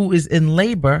she who is in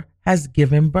labor has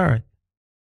given birth.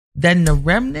 Then the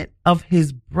remnant of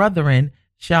his brethren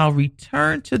shall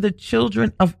return to the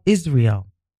children of Israel,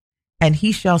 and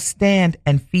he shall stand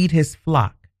and feed his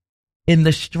flock in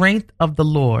the strength of the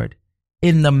Lord,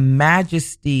 in the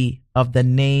majesty of the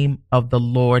name of the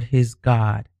Lord his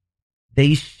God.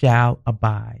 They shall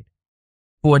abide.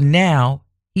 For now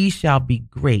he shall be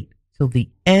great till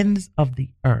the ends of the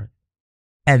earth,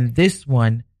 and this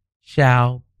one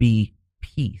shall be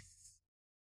peace.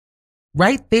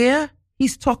 Right there,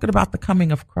 he's talking about the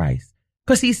coming of Christ,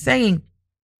 because he's saying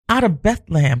out of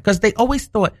Bethlehem, because they always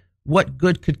thought what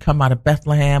good could come out of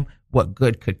Bethlehem, what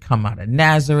good could come out of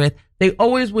Nazareth. They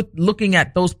always were looking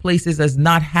at those places as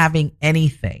not having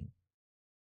anything,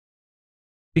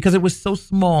 because it was so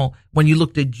small when you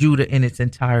looked at Judah in its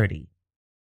entirety.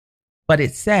 But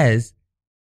it says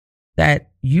that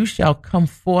you shall come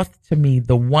forth to me,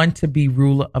 the one to be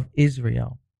ruler of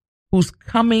Israel, whose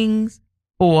comings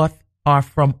forth are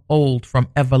from old, from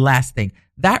everlasting.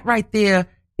 That right there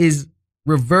is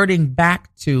reverting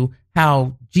back to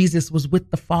how Jesus was with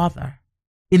the Father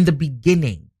in the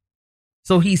beginning.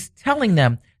 So he's telling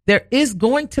them there is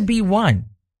going to be one.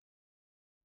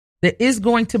 There is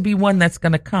going to be one that's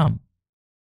going to come.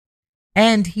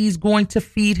 And he's going to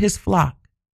feed his flock.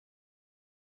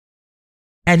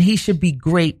 And he should be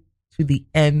great to the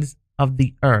ends of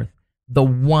the earth, the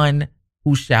one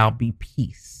who shall be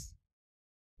peace.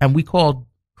 And we call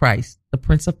Christ the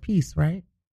Prince of Peace, right?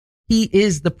 He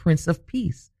is the Prince of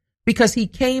Peace because he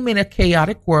came in a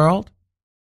chaotic world.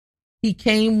 He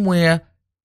came where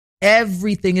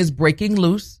everything is breaking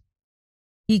loose.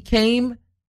 He came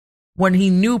when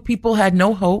he knew people had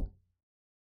no hope.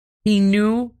 He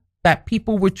knew that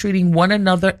people were treating one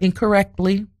another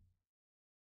incorrectly.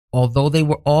 Although they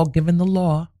were all given the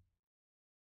law,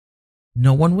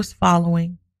 no one was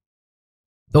following.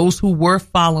 Those who were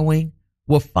following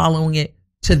it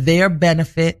to their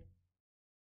benefit.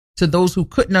 To those who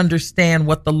couldn't understand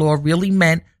what the law really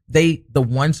meant, the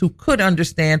ones who could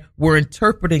understand were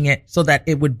interpreting it so that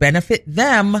it would benefit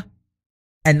them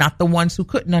and not the ones who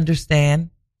couldn't understand,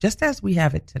 just as we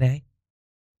have it today.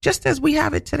 Just as we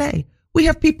have it today. We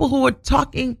have people who are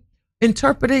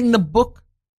interpreting the book,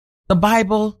 the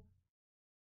Bible,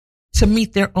 to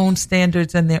meet their own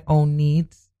standards and their own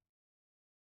needs.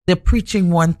 They're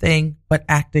preaching one thing, but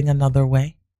acting another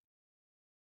way.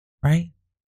 Right?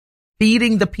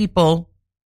 Feeding the people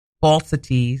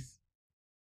falsities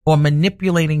or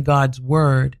manipulating God's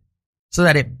word so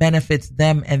that it benefits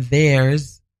them and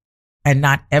theirs and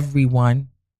not everyone.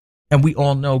 And we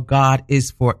all know God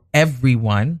is for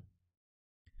everyone.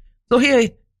 So here,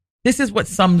 this is what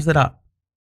sums it up.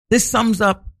 This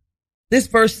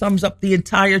verse sums up the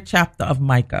entire chapter of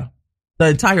Micah, the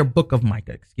entire book of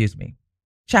Micah,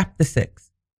 chapter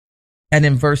 6. And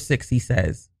in verse 6, he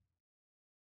says,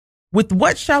 with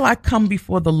what shall I come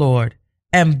before the Lord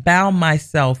and bow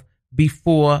myself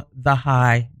before the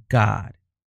high God?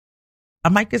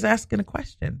 Micah's asking a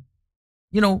question.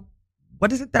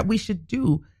 What is it that we should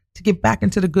do to get back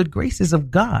into the good graces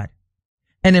of God?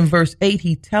 And in verse 8,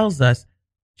 he tells us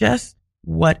just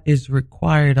what is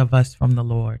required of us from the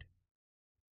Lord.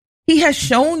 He has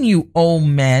shown you, O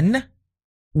men,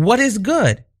 what is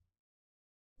good.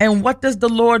 And what does the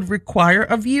Lord require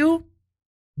of you?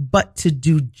 but to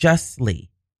do justly,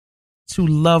 to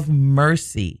love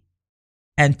mercy,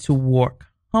 and to walk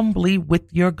humbly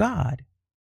with your God.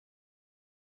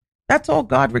 That's all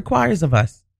God requires of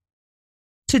us,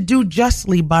 to do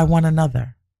justly by one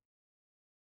another.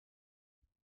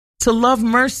 To love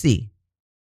mercy,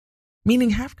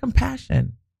 meaning have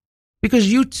compassion,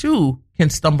 because you too can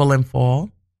stumble and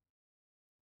fall.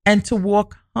 And to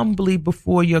walk humbly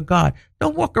before your God.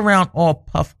 Don't walk around all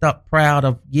puffed up, proud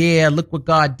of, yeah, look what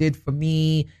God did for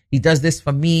me. He does this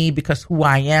for me because who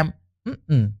I am.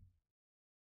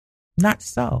 Not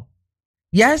so.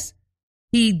 Yes,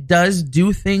 he does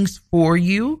do things for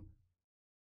you,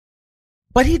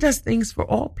 but he does things for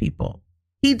all people.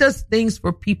 He does things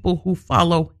for people who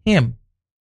follow him,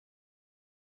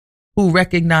 who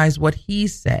recognize what he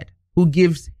said, who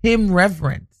gives him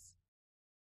reverence.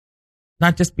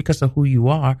 Not just because of who you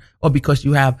are, or because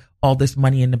you have all this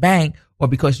money in the bank, or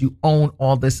because you own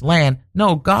all this land.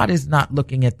 No, God is not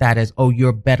looking at that as, oh,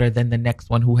 you're better than the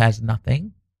next one who has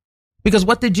nothing. Because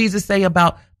what did Jesus say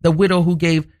about the widow who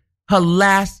gave her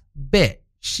last bit?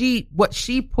 What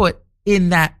she put in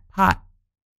that pot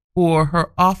for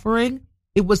her offering,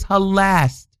 it was her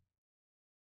last.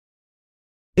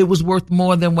 It was worth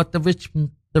more than what the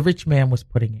rich man was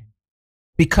putting in,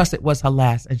 because it was her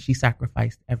last, and she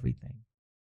sacrificed everything.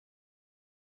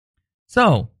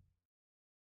 So,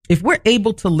 if we're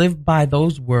able to live by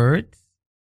those words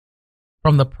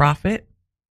from the prophet,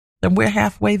 then we're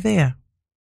halfway there.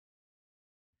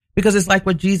 Because it's like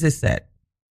what Jesus said.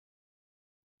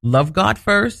 Love God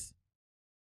first.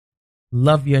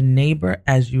 Love your neighbor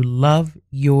as you love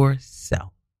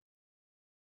yourself.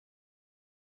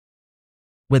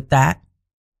 With that,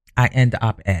 I end the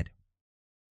op-ed.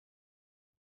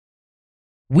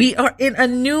 We are in a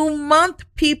new month,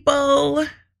 people.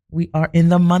 We are in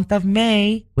the month of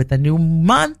May. With a new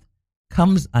month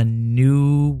comes a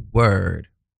new word.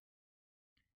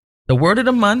 The word of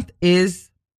the month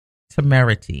is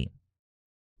temerity.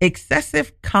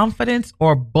 Excessive confidence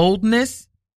or boldness,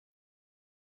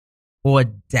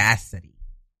 audacity.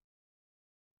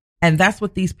 And that's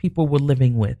what these people were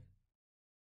living with.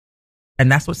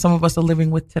 And that's what some of us are living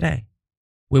with today.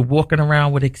 We're walking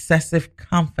around with excessive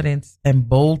confidence and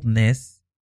boldness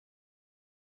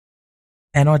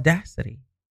and audacity.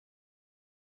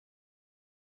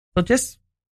 So just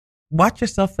watch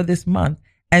yourself for this month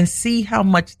and see how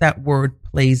much that word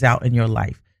plays out in your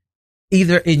life,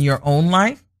 either in your own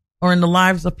life or in the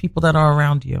lives of people that are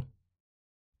around you.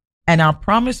 And our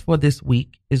promise for this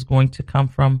week is going to come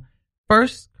from 1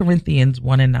 Corinthians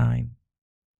 1:9.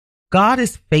 God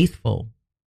is faithful,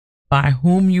 by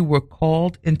whom you were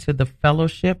called into the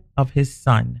fellowship of his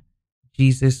Son,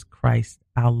 Jesus Christ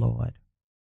our Lord.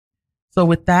 So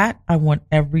with that, I want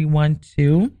everyone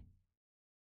to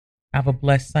have a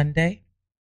blessed Sunday.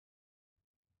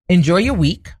 Enjoy your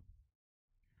week.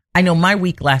 I know my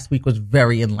week last week was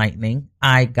very enlightening.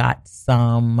 I got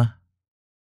some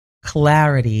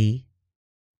clarity,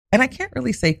 and I can't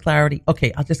really say clarity.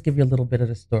 Okay, I'll just give you a little bit of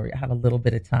the story. I have a little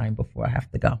bit of time before I have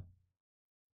to go.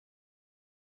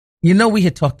 You know, we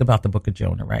had talked about the book of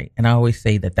Jonah, right? And I always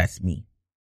say that that's me.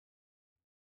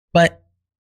 But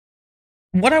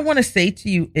what I want to say to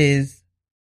you is,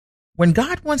 when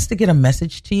God wants to get a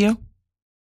message to you,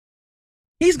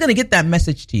 he's going to get that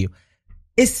message to you,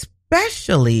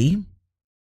 especially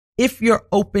if you're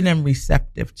open and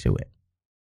receptive to it.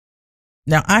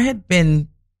 Now, I had been,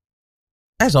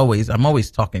 as always, I'm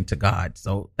always talking to God,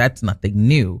 so that's nothing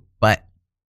new. But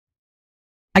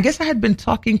I guess I had been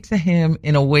talking to him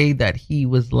in a way that he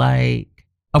was like,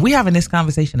 are we having this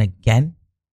conversation again?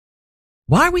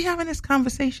 Why are we having this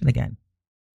conversation again?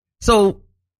 So,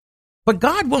 but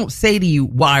God won't say to you,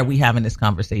 why are we having this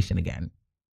conversation again?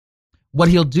 What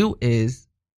he'll do is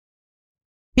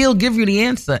he'll give you the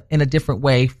answer in a different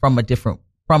way from a different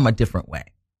way.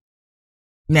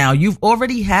 Now, you've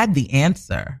already had the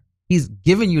answer. He's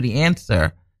given you the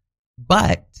answer,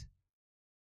 but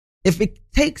if it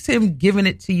takes him giving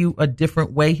it to you a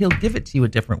different way, he'll give it to you a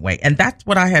different way. And that's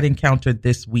what I had encountered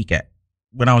this weekend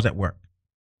when I was at work.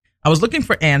 I was looking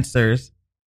for answers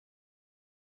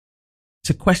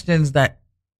to questions that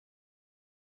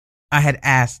I had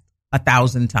asked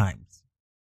 1,000 times.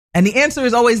 And the answer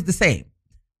is always the same.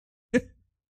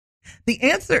 The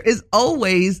answer is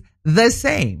always the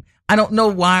same. I don't know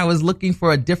why I was looking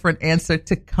for a different answer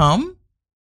to come,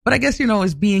 but I guess,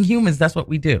 as being humans, that's what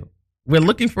we do. We're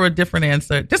looking for a different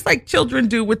answer, just like children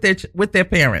do with their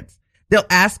parents. They'll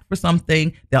ask for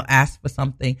something,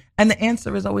 and the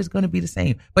answer is always going to be the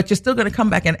same. But you're still going to come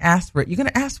back and ask for it. You're going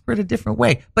to ask for it a different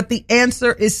way, but the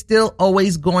answer is still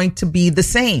always going to be the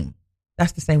same.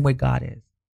 That's the same way God is.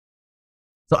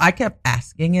 So I kept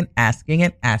asking and asking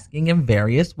and asking in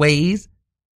various ways,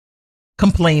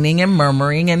 complaining and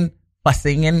murmuring and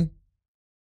fussing and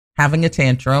having a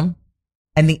tantrum.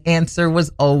 And the answer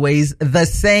was always the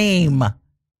same.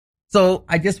 So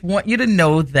I just want you to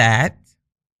know that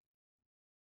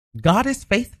God is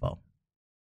faithful.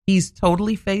 He's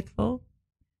totally faithful.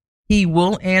 He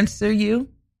will answer you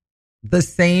the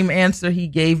same answer he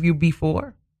gave you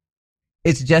before.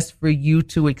 It's just for you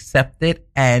to accept it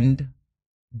and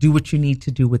do what you need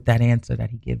to do with that answer that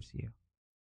he gives you.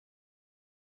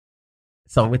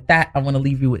 So with that, I want to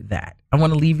leave you with that. I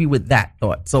want to leave you with that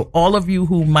thought. So all of you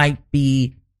who might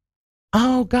be,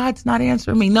 oh, God's not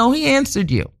answering me. No, he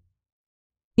answered you.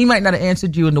 He might not have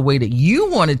answered you in the way that you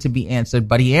wanted to be answered,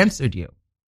 but he answered you.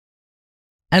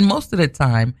 And most of the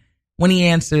time, when he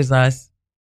answers us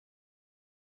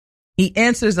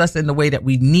in the way that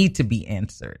we need to be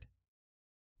answered.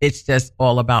 It's just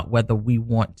all about whether we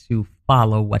want to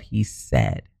follow what he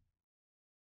said.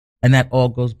 And that all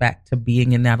goes back to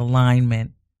being in that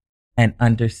alignment and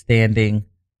understanding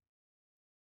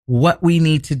what we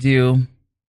need to do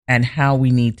and how we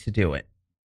need to do it.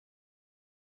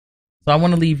 So I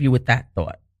want to leave you with that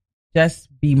thought. Just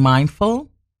be mindful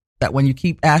that when you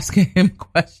keep asking him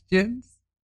questions,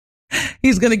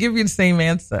 he's going to give you the same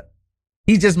answer.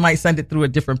 He just might send it through a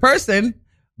different person,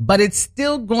 but it's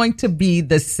still going to be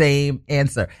the same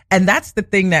answer. And that's the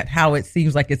thing, that how it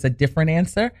seems like it's a different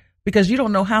answer, because you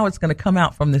don't know how it's going to come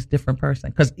out from this different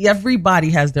person, because everybody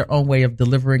has their own way of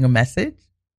delivering a message.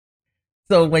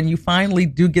 So when you finally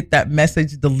do get that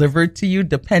message delivered to you,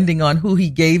 depending on who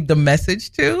he gave the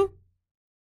message to,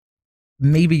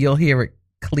 maybe you'll hear it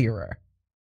clearer.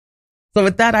 So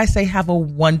with that, I say have a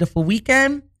wonderful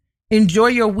weekend. Enjoy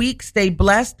your week. Stay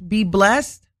blessed. Be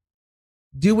blessed.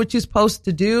 Do what you're supposed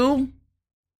to do.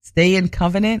 Stay in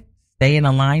covenant. Stay in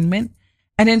alignment.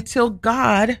 And until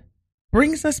God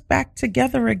brings us back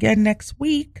together again next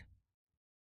week,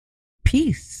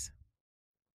 peace.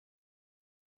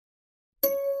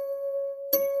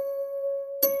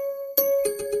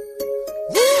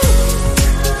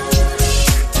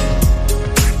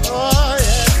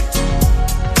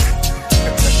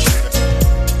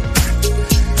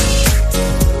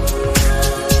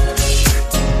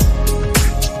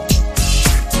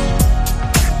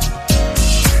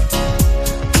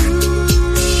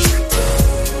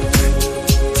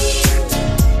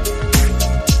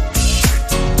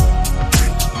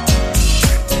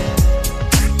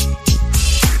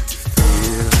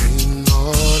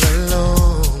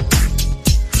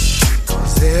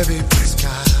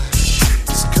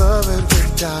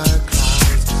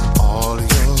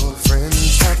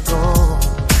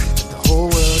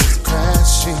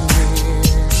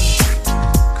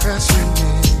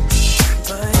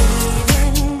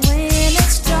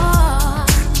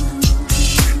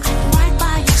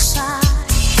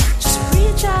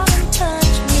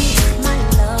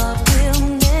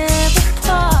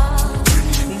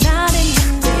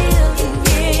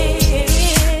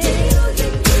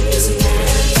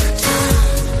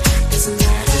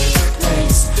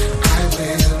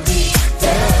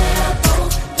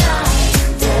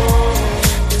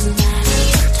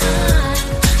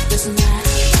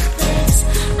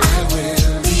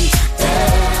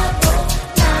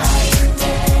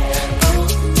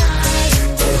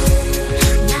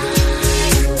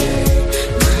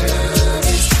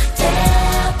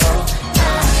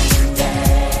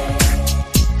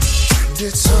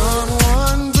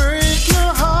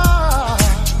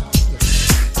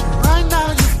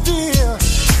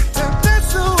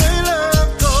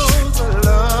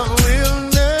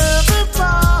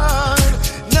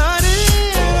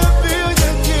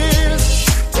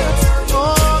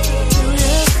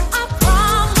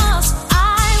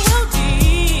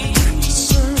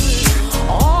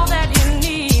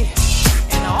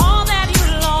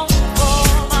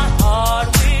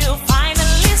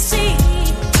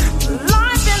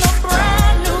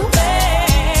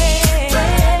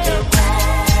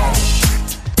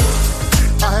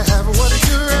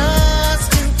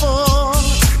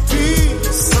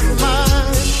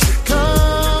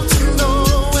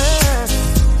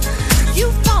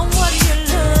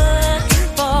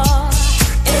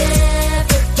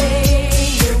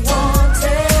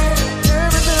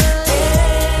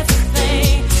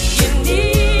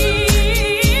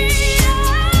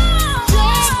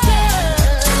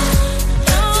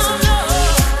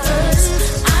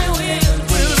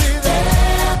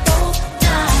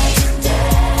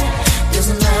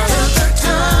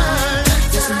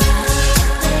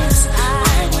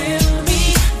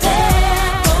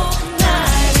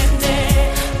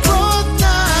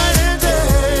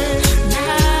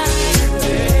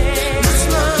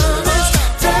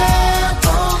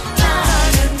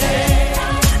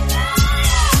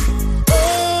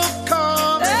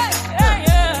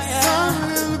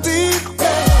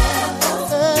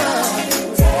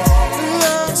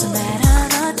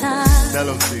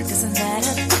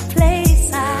 matter the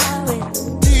place I will.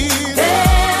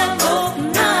 There both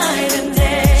night and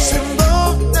day.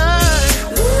 both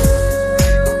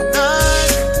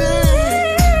night and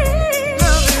day.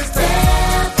 Love is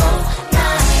there both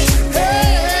night and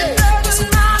day.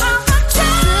 Doesn't matter the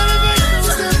time.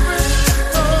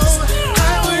 I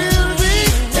will be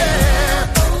there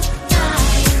both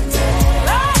night and day.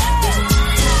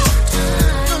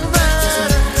 No matter.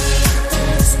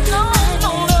 No,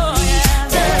 no, no, yeah.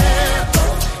 There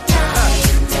both night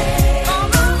and day. Oh,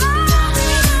 no, no,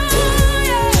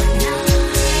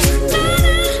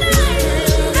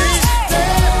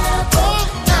 There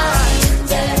both night and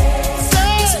day.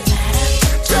 Doesn't matter.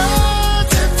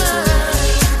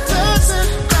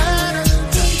 Doesn't matter.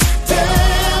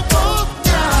 There both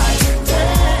night and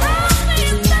day.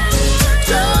 Doesn't matter.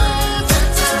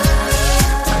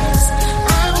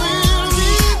 I will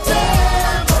be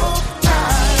there both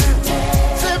night and day.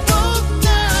 There both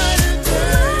night and day.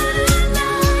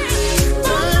 I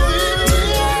will be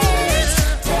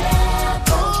there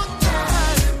both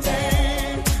night and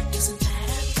day. Doesn't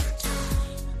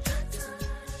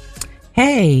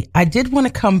Hey, I did want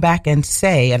to come back and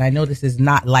say, and I know this is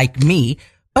not like me,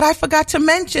 but I forgot to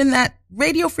mention that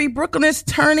Radio Free Brooklyn is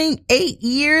turning 8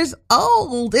 years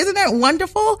old. Isn't that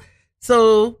wonderful?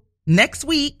 So next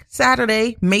week,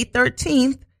 Saturday, May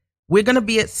 13th, we're going to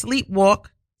be at Sleepwalk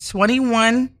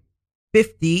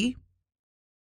 2150